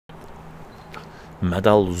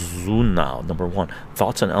Madalzunau, number 1.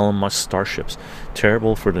 Thoughts on Elon Musk starships.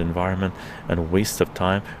 Terrible for the environment and a waste of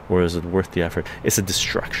time, or is it worth the effort? It's a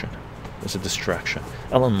distraction. It's a distraction.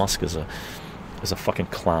 Elon Musk is a fucking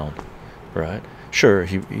clown, right? Sure,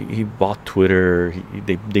 he bought Twitter.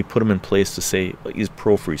 They put him in place to say he's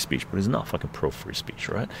pro free speech, but he's not fucking pro free speech,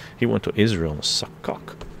 right? He went to Israel and sucked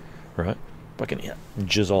cock, right? Fucking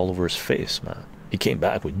jizz all over his face, man. He came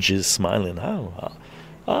back with jizz smiling. How?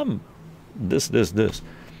 I'm this.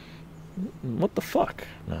 What the fuck?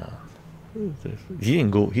 Nah. He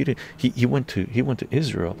didn't go. He went to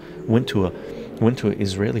Israel. Went to an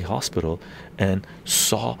Israeli hospital and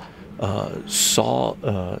saw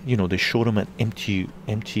you know, they showed him an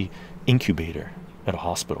empty incubator at a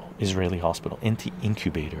hospital, Israeli hospital, empty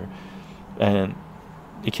incubator, and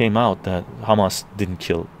it came out that Hamas didn't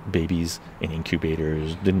kill babies in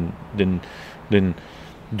incubators, didn't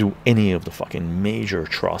do any of the fucking major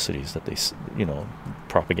atrocities that they, you know,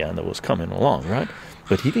 propaganda was coming along, right?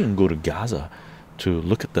 But he didn't go to Gaza to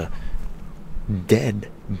look at the dead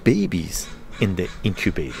babies in the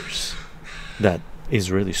incubators that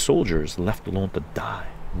Israeli soldiers left alone to die,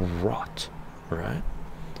 rot, right?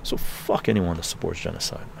 So fuck anyone that supports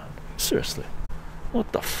genocide, man. Seriously, what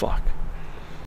the fuck?